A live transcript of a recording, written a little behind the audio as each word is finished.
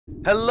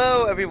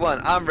Hello everyone,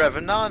 I'm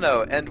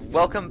Revenano, and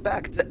welcome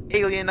back to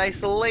Alien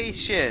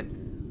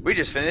Isolation! We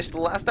just finished the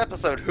last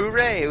episode,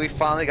 hooray! We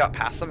finally got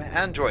past some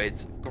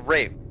androids.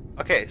 Great.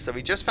 Okay, so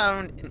we just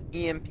found an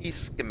EMP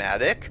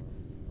schematic,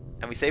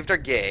 and we saved our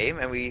game,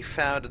 and we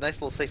found a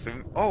nice little safe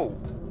room. Oh!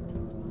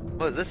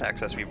 What does this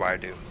access rewire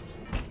do?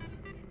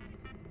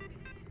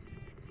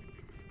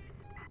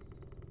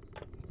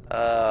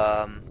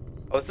 Oh,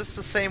 is this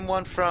the same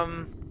one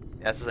from...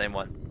 Yeah, it's the same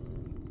one.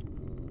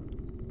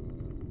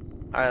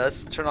 Alright,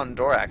 let's turn on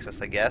door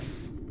access, I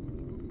guess.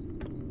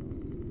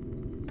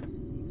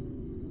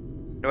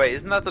 No, wait,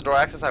 isn't that the door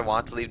access I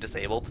want to leave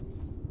disabled?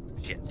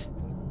 Shit.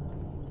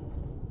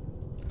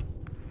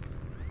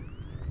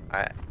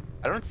 Alright,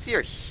 I don't see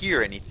or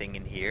hear anything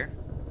in here.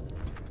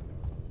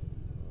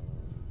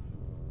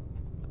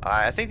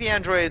 Alright, I think the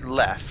android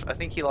left. I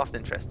think he lost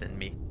interest in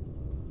me.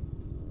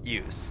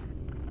 Use.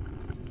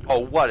 Oh,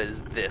 what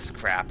is this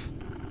crap?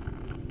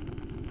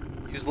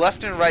 Use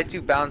left and right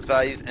to balance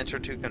values, enter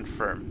to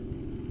confirm.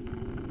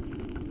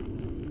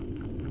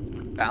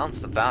 Balance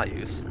the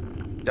values?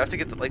 Do I have to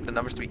get the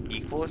numbers to be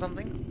equal or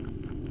something?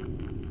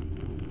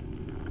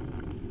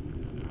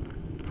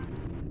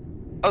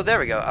 Oh, there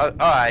we go. Oh,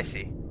 I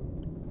see.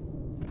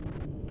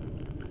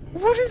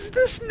 What is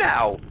this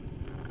now?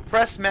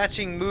 Press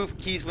matching move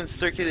keys when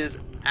circuit is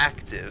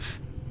active.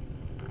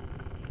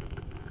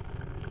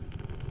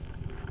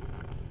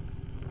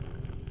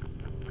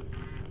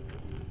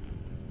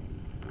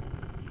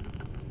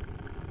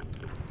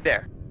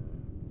 There.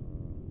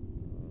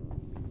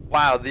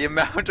 Wow, the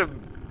amount of...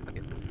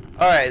 Okay.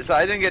 Alright, so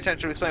I didn't get a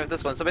chance to explain with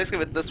this one. So basically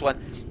with this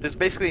one, there's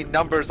basically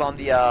numbers on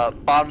the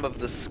bottom of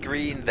the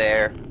screen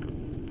there.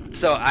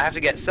 So I have to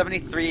get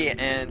 73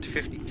 and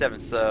 57.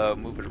 So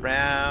move it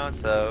around.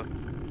 So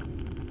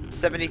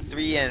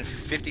 73 and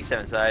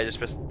 57. So I just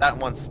pressed... That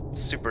one's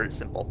super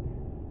simple.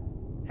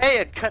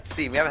 Hey, a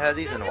cutscene. We haven't had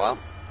these in a while.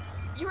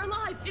 You're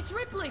alive. It's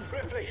Ripley.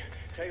 Ripley!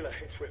 Taylor,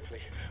 it's Ripley.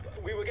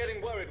 We were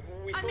getting worried.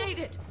 I made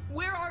it.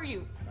 Where are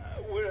you?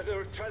 We're at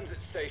a transit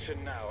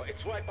station now.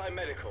 It's right by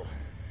medical.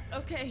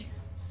 Okay.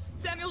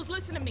 Samuels,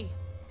 listen to me.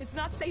 It's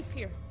not safe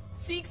here.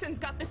 Seegson's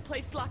got this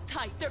place locked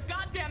tight. Their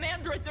goddamn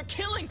androids are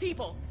killing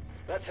people.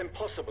 That's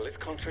impossible. It's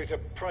contrary to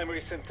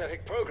primary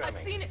synthetic programming. I've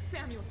seen it,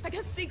 Samuels. I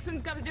guess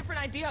Seegson's got a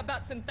different idea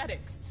about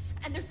synthetics.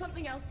 And there's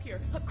something else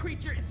here. A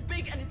creature. It's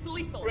big and it's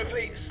lethal.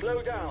 Ripley,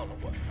 slow down.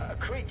 A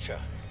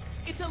creature.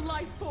 It's a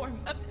life form.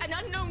 An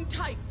unknown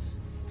type.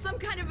 Some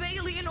kind of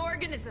alien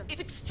organism. It's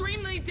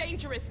extremely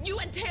dangerous. You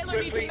and Taylor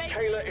need to make...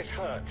 Taylor is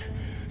hurt.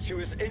 She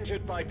was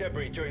injured by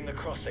debris during the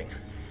crossing.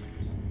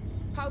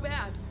 How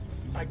bad?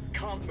 I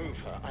can't move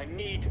her. I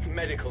need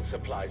medical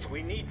supplies.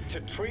 We need to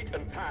treat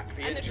and pack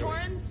the injury. And the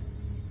Torrens?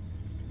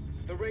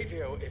 The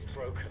radio is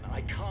broken.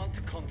 I can't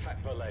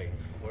contact Verlaine.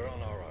 We're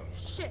on our own.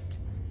 Shit.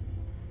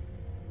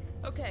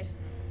 Okay.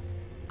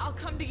 I'll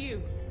come to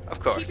you. Of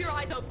course. Keep your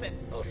eyes open.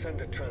 I'll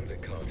send a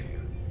transit car to you.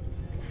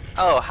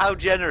 Oh, how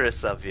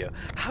generous of you.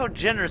 How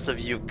generous of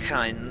you,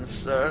 kind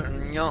sir.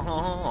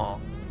 Unauthorized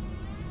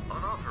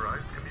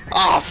communication.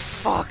 Oh,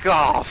 fuck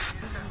off.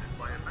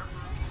 By a member of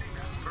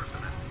Seegson's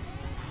personnel.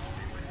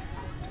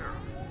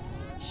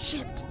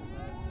 Shit.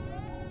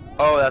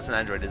 Oh, that's an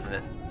android, isn't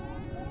it?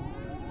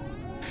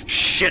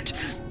 Shit!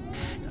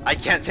 I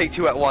can't take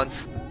two at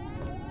once.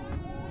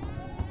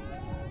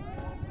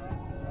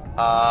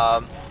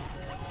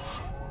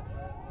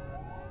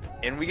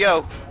 In we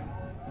go.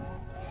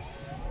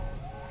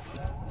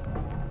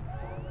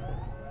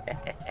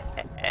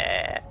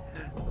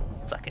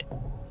 Suck it.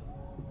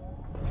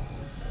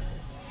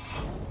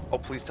 Oh,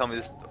 please tell me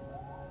this.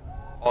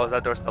 Oh, is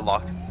that door still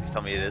locked? Please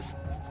tell me it is.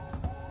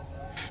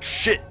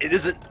 Shit, it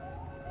isn't.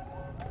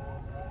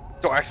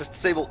 Door access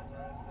disabled.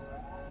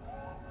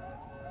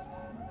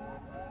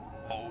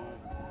 Oh,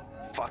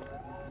 fuck.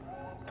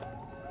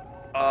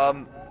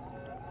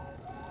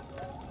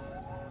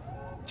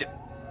 Shit.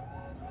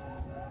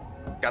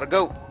 Gotta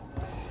go.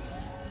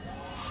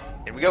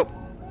 Here we go.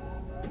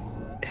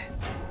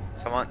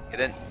 Come on, get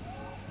in.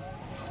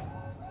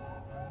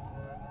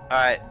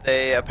 Alright,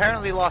 they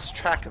apparently lost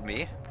track of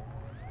me.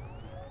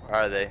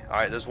 Where are they?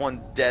 Alright, there's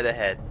one dead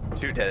ahead.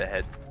 Two dead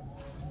ahead.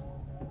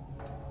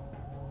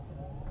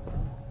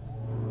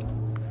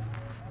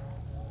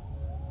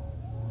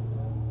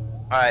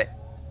 Alright.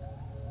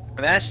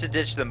 I managed to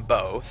ditch them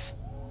both.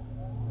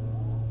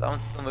 Is that one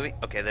still moving?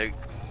 Okay, they're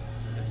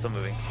still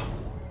moving.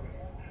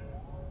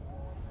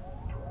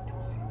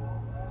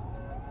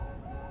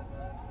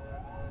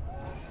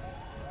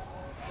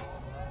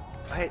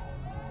 Right.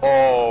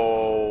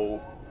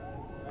 Oh,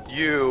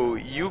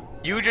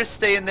 you just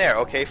stay in there,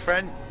 okay,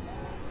 friend?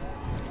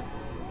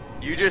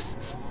 You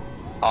just,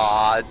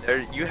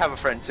 you have a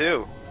friend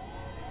too,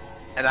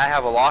 and I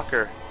have a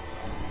locker.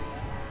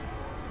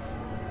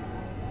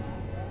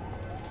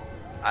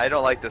 I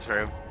don't like this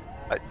room.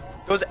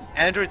 Those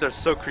androids are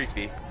so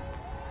creepy.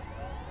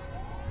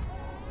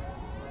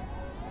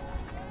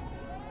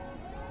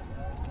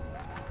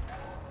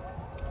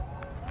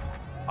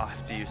 Oh, I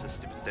have to use the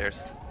stupid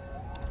stairs.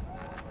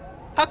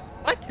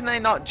 Why can I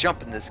not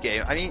jump in this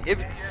game? I mean,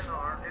 it's... Begin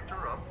our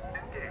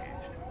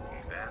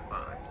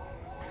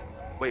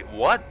Wait,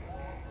 what?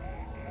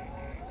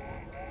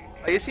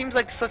 Like, it seems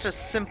like such a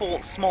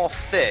simple, small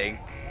thing.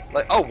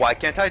 Like, oh, why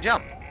can't I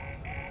jump?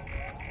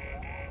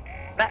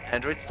 Is that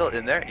android still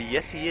in there?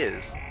 Yes, he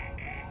is.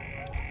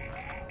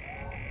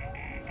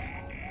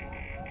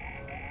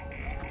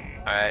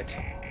 Alright.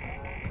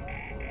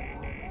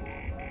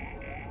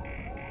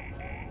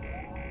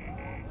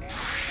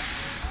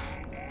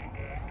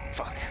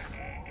 Fuck.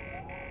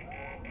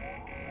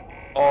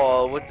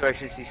 Oh, what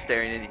direction is he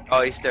staring in?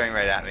 Oh, he's staring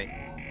right at me.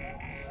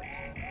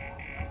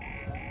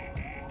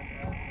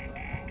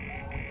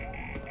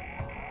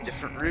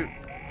 Different route.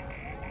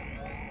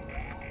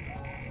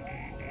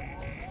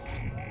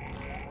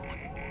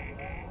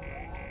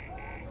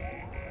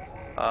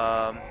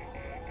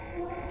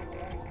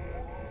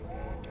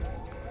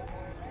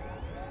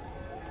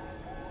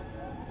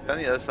 Is he on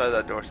the other side of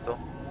that door still?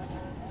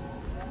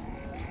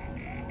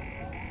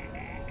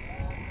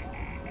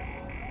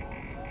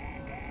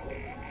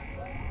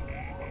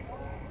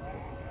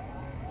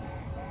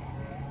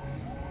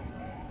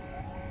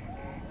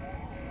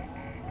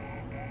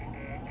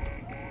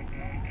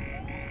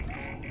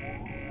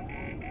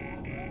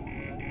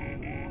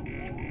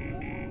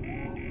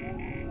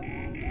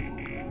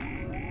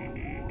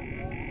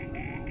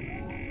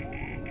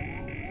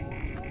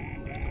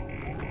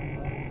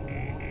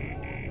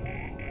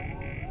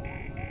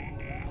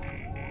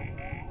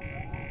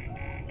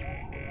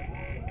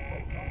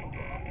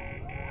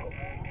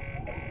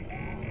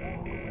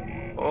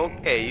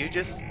 Okay, you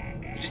just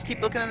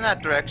keep looking in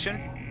that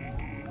direction.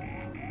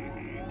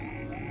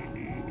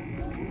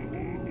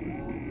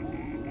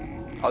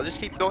 I'll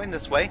just keep going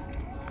this way.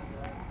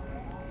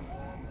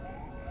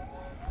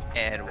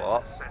 And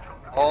we'll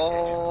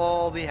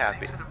all be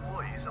happy.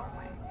 Employees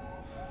only.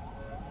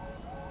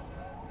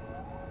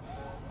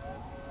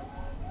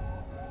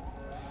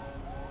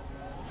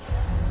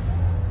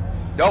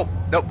 Nope,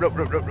 nope, nope,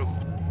 nope, nope, nope.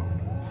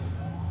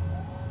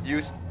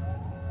 Use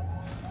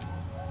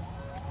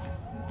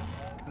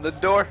the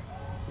door.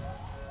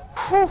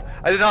 Whew,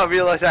 I did not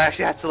realize I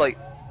actually had to like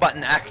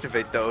button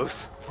activate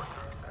those.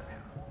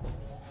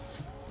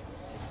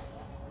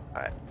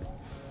 Alright.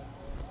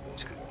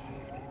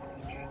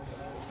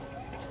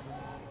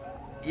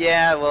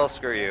 Yeah, well,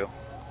 screw you.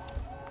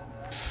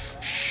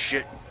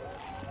 Shit.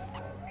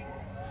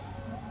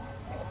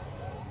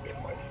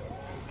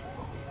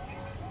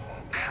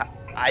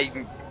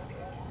 I'm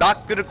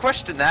not gonna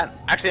question that.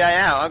 Actually, I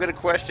am. I'm gonna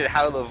question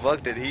how the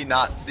fuck did he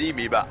not see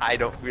me, but I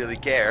don't really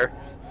care.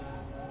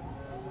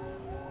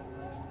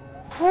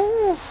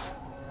 Whew.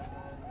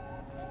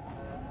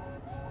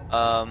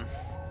 Can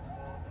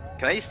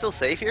I still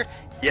save here?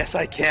 Yes,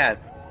 I can.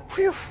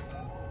 Whew.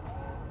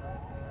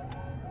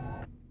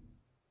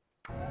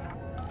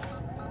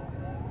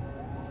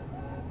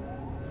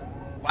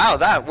 Wow,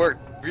 that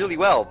worked really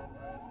well.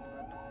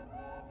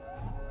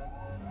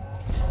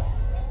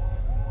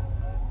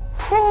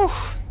 Whew,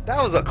 that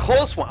was a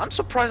close one. I'm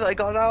surprised I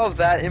got out of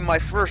that in my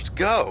first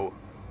go.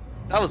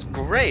 That was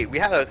great. We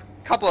had a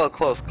couple of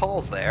close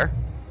calls there.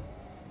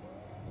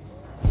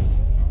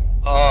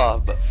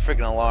 Oh, but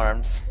friggin'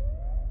 alarms.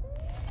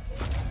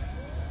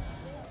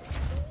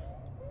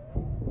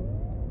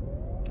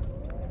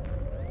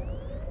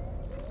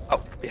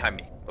 Oh, behind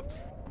me.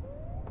 Whoops.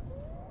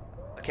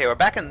 Okay, we're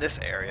back in this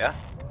area.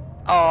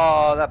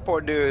 Oh, that poor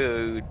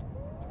dude.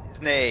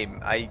 His name,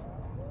 I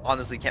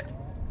honestly can't.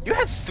 You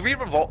had 3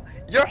 revolt.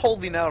 You're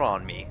holding out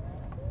on me.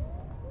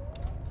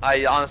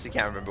 I honestly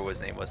can't remember what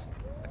his name was.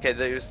 Okay,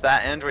 there's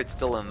that android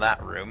still in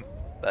that room,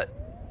 but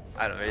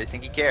I don't really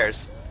think he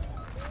cares.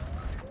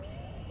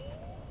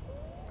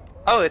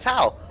 Oh, it's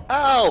Hal.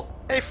 Hal!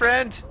 Hey,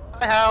 friend.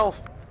 Hi, Hal.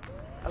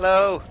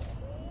 Hello.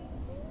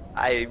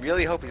 I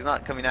really hope he's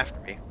not coming after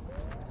me.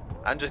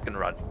 I'm just gonna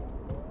run.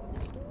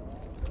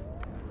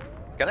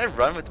 Can I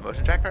run with the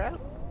motion tracker out?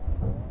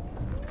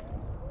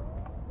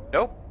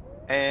 Nope.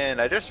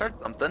 And I just heard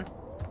something.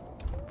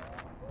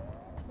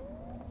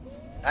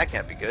 That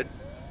can't be good.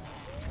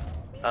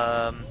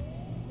 I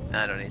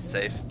don't need to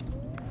save.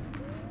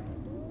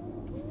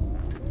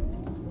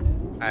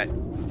 Alright.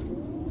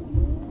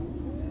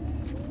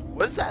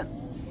 What is that?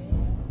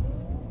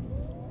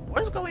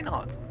 What is going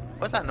on?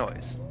 What's that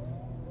noise?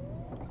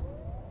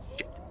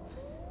 Shit.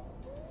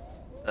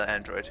 It's the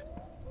android.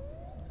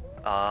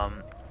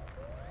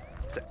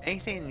 Is there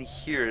anything in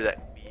here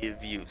that could be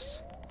of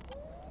use?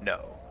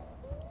 No.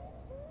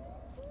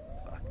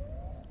 Fuck.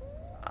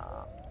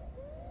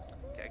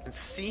 Okay, I can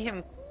see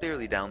him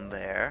clearly down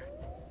there.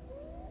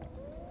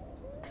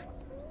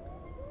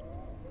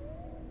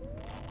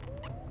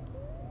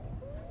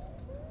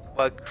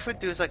 What I could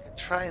do is I could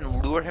try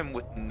and lure him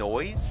with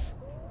noise.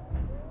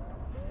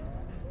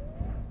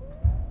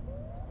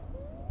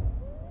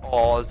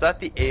 Oh, is that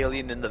the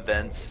alien in the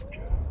vents?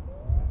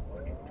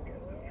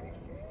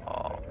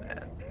 Oh,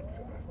 man.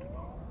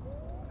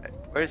 Right,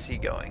 where is he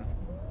going?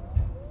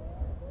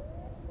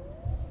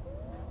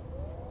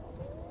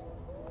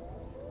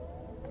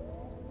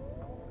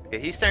 Okay,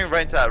 he's staring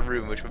right into that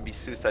room, which would be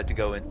suicide to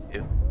go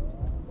into.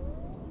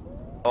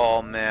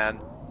 Oh, man.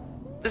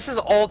 This is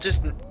all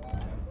just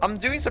I'm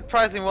doing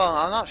surprisingly well.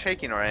 I'm not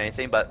shaking or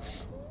anything, but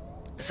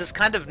this is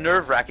kind of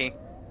nerve-wracking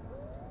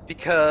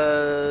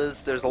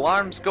because there's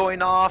alarms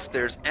going off,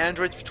 there's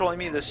androids patrolling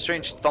me, there's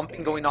strange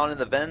thumping going on in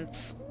the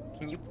vents.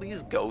 Can you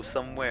please go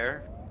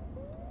somewhere?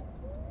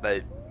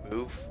 Like,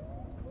 move?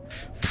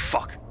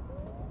 Fuck.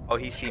 Oh,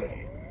 he's seen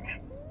me.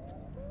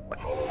 What?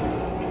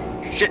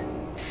 Shit.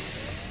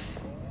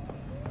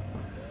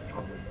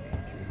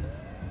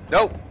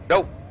 No,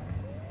 no.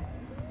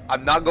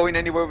 I'm not going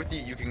anywhere with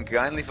you. You can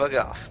kindly fuck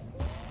off.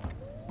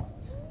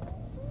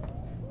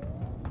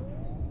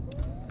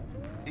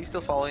 Is he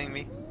still following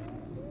me?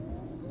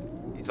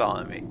 He's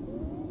following me.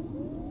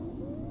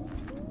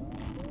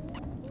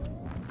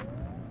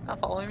 Not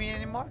following me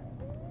anymore?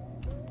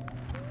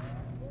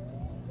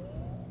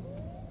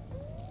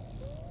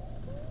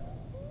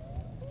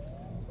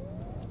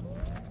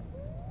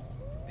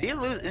 Did he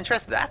lose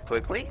interest that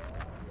quickly?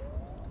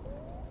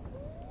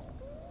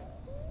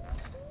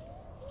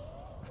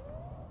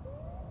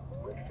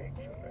 With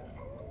things and there's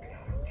someone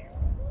behind you,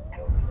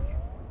 helping you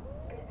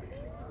every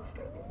single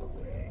step of the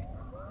way.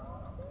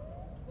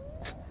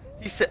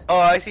 He said, oh,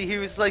 I see. He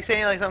was like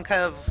saying like some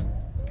kind of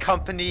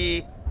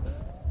company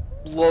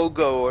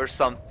logo or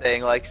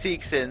something. Like,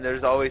 Seekson,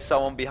 there's always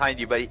someone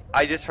behind you. But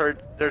I just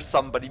heard there's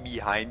somebody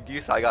behind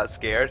you, so I got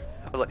scared.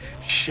 I was like,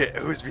 shit,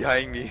 who's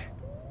behind me?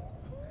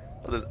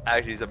 Well, there's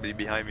actually somebody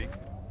behind me.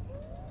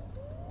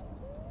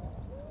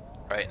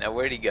 Alright, now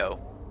where'd he go?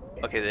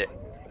 Okay, there.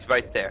 He's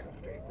right there.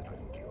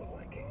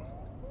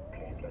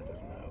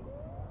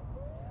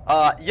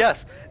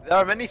 Yes, there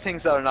are many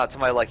things that are not to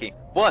my liking.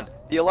 1,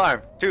 the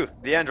alarm. 2,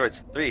 the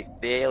androids. 3,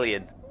 the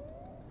alien.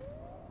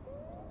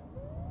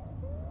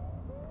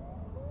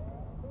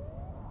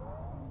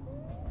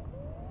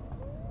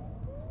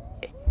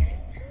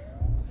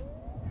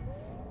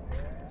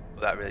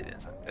 Well, that really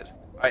didn't sound good.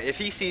 Alright, if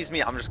he sees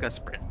me, I'm just gonna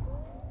sprint.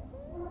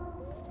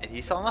 And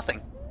he saw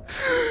nothing.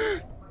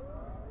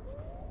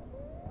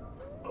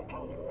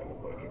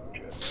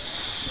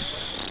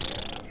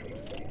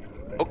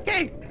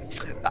 Okay,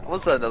 that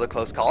was another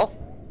close call.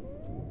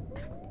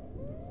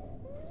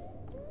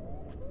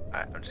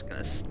 Alright, I'm just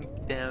gonna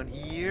sneak down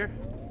here.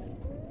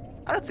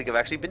 I don't think I've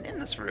actually been in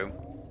this room.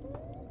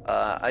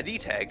 ID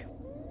tag.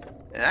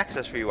 An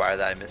access rewire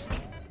that I missed.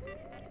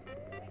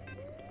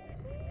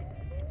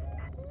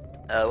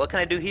 What can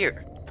I do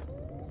here?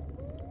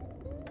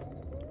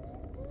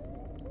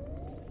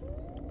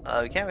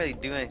 We can't really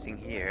do anything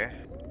here.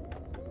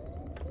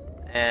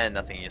 And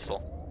nothing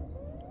useful.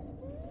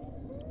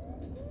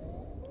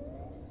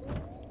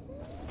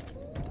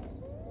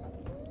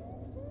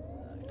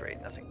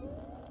 Great, nothing.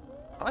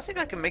 I want to see if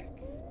I can make...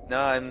 No,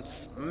 I'm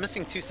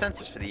missing 2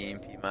 sensors for the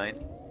EMP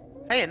mine.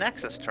 Hey, an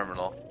access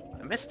terminal.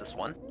 I missed this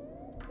one.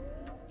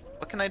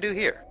 What can I do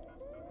here?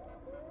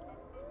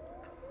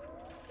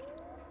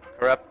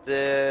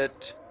 Corrupted.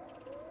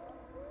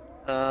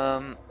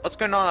 What's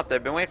going on up there?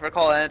 Been waiting for a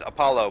call and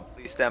Apollo.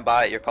 Please stand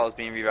by. Your call is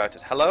being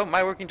rerouted. Hello?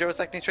 My working Joe is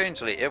acting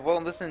strangely. It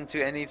won't listen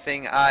to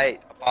anything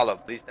Apollo,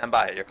 please stand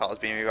by. Your call is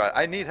being rerouted.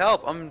 I need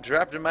help. I'm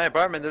trapped in my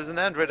apartment. There's an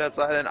android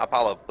outside and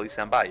Apollo, please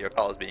stand by. Your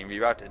call is being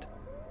rerouted.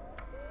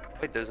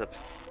 Wait, there's a...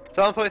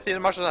 Someone put the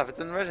marshal's off.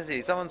 It's an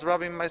emergency. Someone's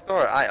robbing my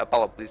store.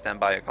 Apollo, please stand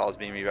by. Your call is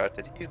being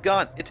rerouted. He's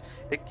gone.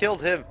 It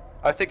killed him.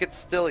 I think it's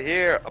still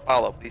here.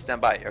 Apollo, please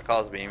stand by. Your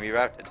call is being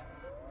rerouted.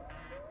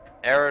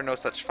 Error, no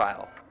such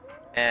file.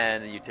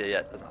 And the utility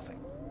does nothing.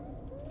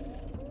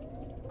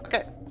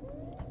 Okay.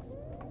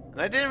 And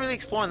I didn't really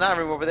explore in that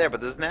room over there,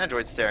 but there's an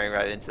android staring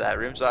right into that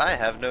room, so I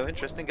have no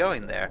interest in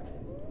going there.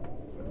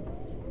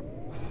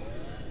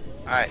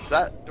 Alright, so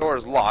that door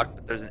is locked,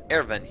 but there's an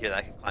air vent here that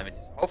I can climb into.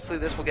 So hopefully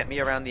this will get me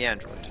around the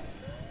android.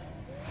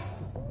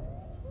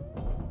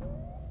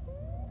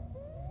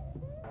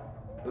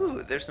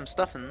 Ooh, there's some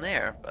stuff in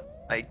there,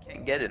 but I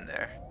can't get in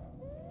there.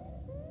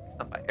 It's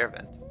not by air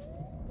vent.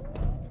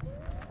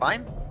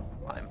 Climb?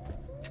 Climb.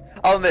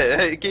 I'll admit,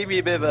 it gave me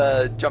a bit of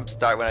a jump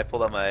start when I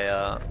pulled out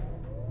my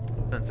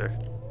sensor.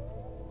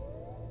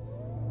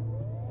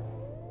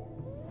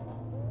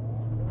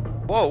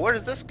 Whoa, where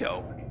does this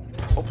go?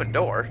 Open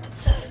door?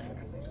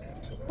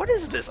 What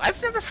is this?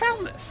 I've never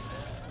found this.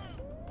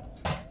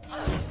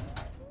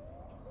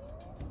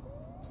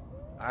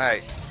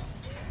 Alright.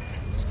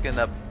 Just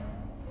gonna...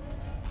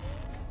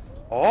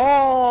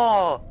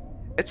 Oh!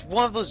 It's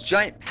one of those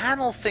giant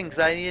panel things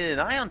that I needed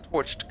an ion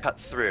torch to cut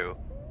through.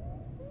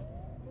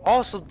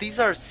 Oh, so these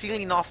are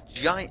sealing off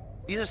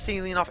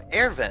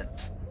air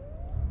vents.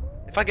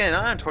 If I get an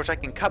ion torch, I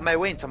can cut my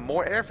way into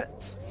more air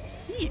vents.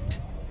 Neat.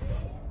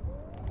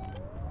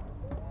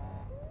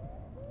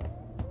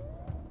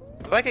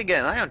 If I could get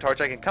an ion torch,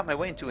 I can cut my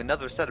way into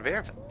another set of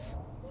air vents.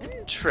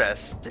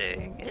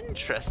 Interesting.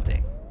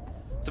 Interesting.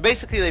 So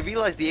basically, they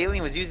realized the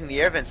alien was using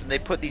the air vents, and they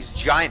put these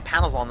giant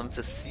panels on them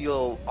to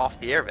seal off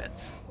the air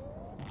vents.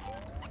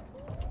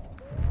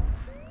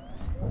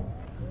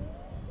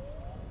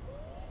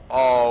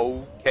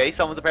 Okay,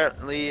 someone's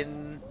apparently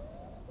in...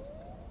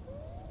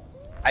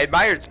 I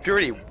admire its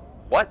purity.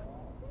 What?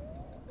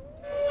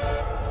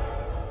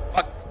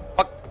 Fuck.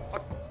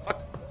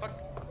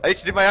 I need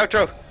to do my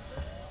outro.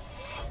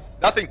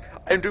 Nothing.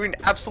 I'm doing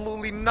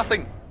absolutely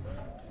nothing.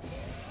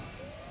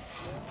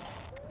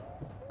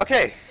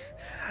 Okay.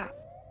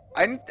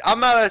 I'm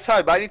out of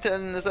time, but I need to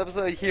end this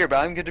episode here, but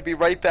I'm going to be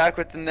right back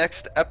with the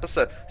next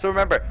episode. So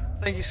remember,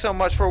 thank you so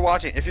much for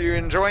watching. If you're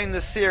enjoying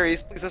this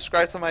series, please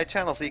subscribe to my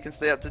channel so you can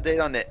stay up to date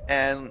on it,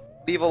 and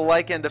leave a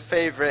like and a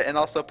favorite, and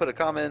also put a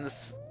comment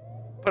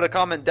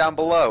down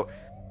below.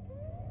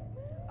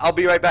 I'll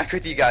be right back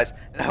with you guys,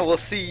 and I will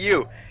see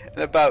you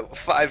in about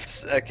 5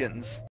 seconds.